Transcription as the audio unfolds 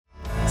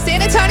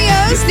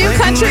Antonio's new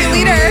country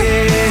leader.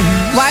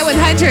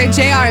 Y100,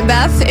 JR and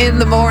Beth in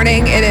the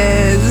morning. It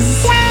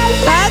is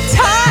that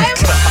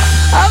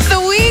time of the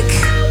week.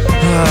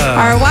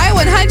 Our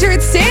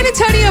Y100 San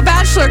Antonio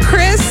Bachelor,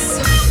 Chris.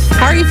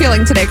 How are you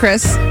feeling today,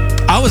 Chris?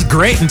 I was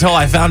great until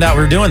I found out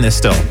we were doing this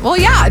still. Well,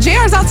 yeah,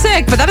 JR's out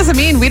sick, but that doesn't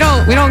mean we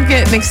don't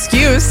get an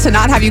excuse to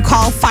not have you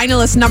call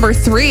finalist number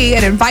 3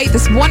 and invite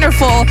this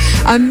wonderful,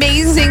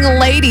 amazing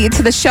lady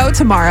to the show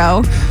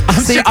tomorrow.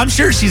 I'm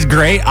sure she's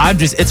great.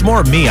 It's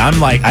more of me. I'm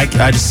like,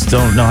 I just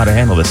don't know how to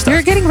handle this stuff.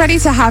 You're getting ready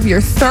to have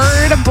your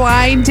third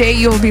blind date.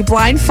 You will be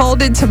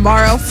blindfolded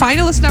tomorrow.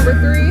 Finalist number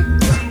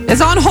 3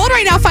 is on hold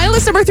right now.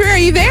 Finalist number 3, are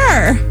you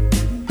there?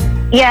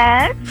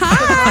 Yes.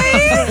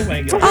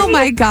 Hi. Oh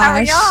my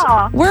gosh. How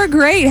are y'all? We're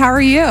great. How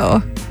are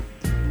you?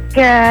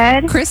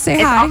 Good. Chris, say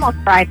It's hi. almost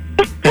Friday.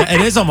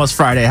 It is almost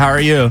Friday. How are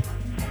you?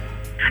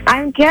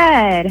 I'm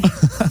good.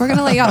 We're going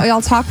to let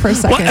y'all talk for a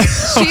second.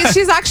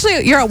 She's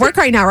actually, you're at work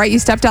right now, right? You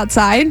stepped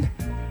outside?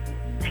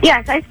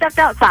 Yes, I stepped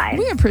outside.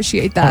 We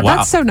appreciate that. Oh, wow.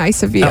 That's so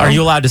nice of you. Are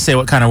you allowed to say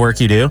what kind of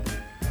work you do?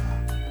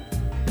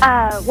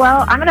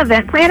 Well, I'm an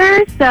event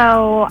planner,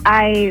 so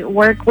I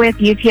work with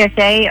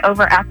UTSA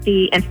over at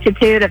the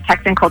Institute of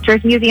Texan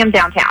Cultures Museum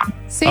downtown.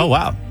 See? Oh,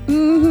 wow.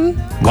 Mm-hmm.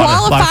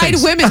 Lot of Qualified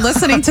things. women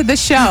listening to the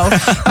show.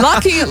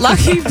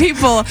 Lucky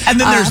people. And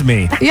then there's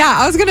me. Yeah,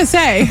 I was going to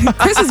say,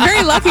 Chris is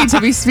very lucky to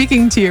be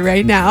speaking to you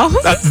right now.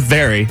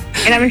 Very.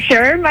 And I'm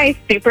sure my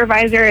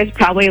supervisor is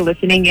probably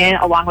listening in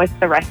along with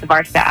the rest of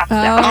our staff. Oh,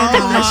 So.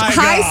 gosh.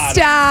 my Hi, God.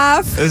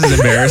 staff. This is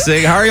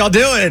embarrassing. How are y'all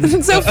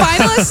doing? So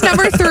finalist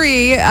number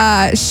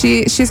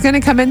 3, she's going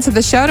to come into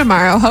the show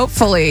tomorrow,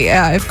 hopefully.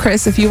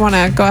 If you want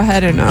to go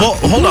ahead and... Well,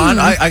 hold on.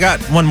 I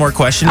got one more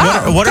question.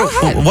 Oh, go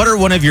ahead. What are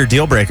one of your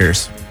deal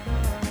breakers?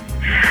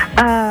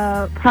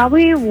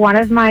 Probably one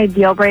of my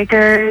deal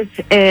breakers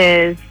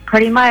is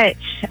pretty much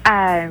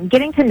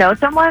getting to know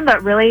someone,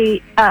 but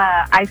really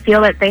I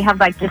feel that they have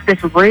like just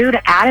this rude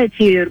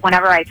attitude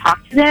whenever I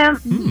talk to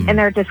them, and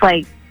they're just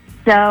like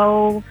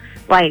so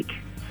like,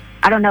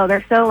 I don't know,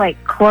 they're so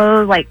like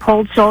closed, like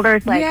cold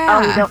shoulders, like,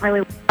 oh, you don't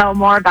really know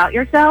more about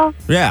yourself.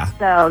 Yeah.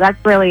 So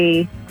that's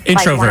really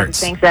like one of the Introverts.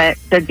 things that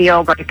the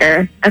deal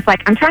breaker. It's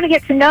like, I'm trying to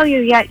get to know you,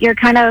 yet you're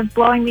kind of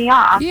blowing me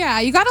off. Yeah,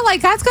 you got to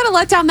God's got to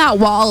let down that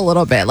wall a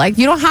little bit. Like,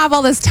 you don't have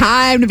all this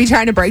time to be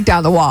trying to break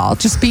down the wall.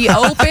 Just be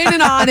open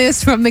and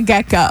honest from the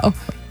get-go.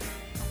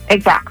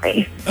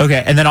 Exactly.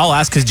 Okay, and then I'll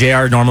ask, because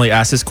JR normally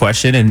asks this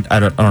question, and I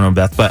don't know,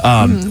 Beth, but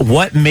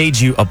what made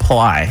you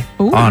apply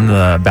on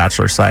the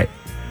Bachelor site?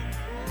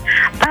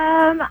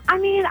 I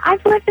mean,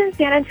 I've lived in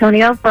San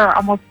Antonio for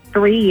almost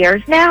 3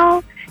 years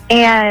now,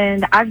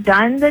 and I've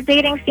done the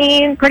dating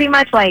scene pretty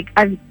much. Like,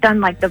 I've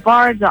done like the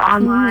bars, the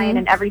online,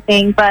 and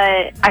everything.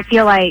 But I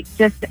feel like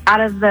just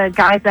out of the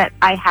guys that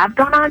I have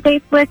gone on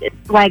dates with,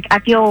 it's like I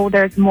feel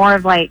there's more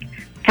of like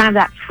kind of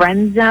that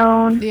friend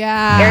zone.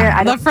 Yeah, area.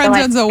 I the don't friend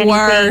feel zone's like the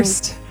anything-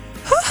 worst.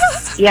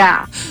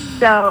 Yeah.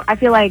 So I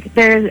feel like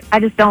I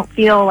just don't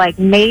feel like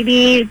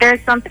maybe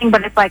there's something,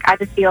 but it's like I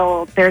just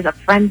feel there's a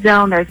friend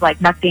zone. There's like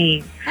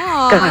nothing going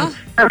Aw.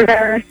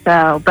 further.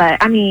 So,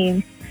 but I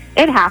mean,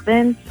 it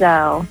happens.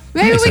 So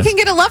Maybe Makes we sense. can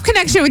get a love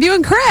connection with you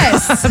and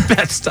Chris.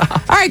 Beth, stop.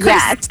 All right, Chris,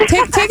 Yes.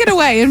 take it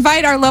away.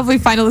 Invite our lovely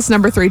finalist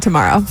number 3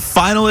 tomorrow.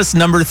 Finalist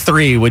number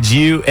 3, would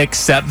you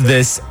accept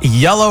this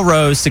yellow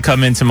rose to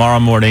come in tomorrow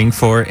morning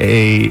for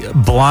a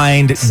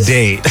blind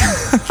date?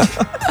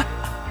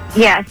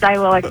 yes, I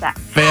will accept.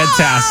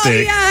 Fantastic.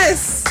 Oh,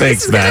 yes.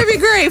 Thanks, This is going Beth. to be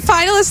great.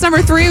 Finalist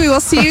number 3, we will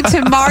see you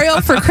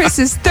tomorrow for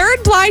Chris's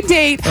third blind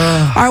date,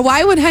 our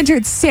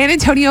Y100 San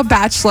Antonio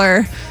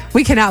Bachelor.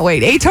 We cannot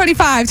wait.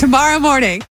 8:25 tomorrow morning.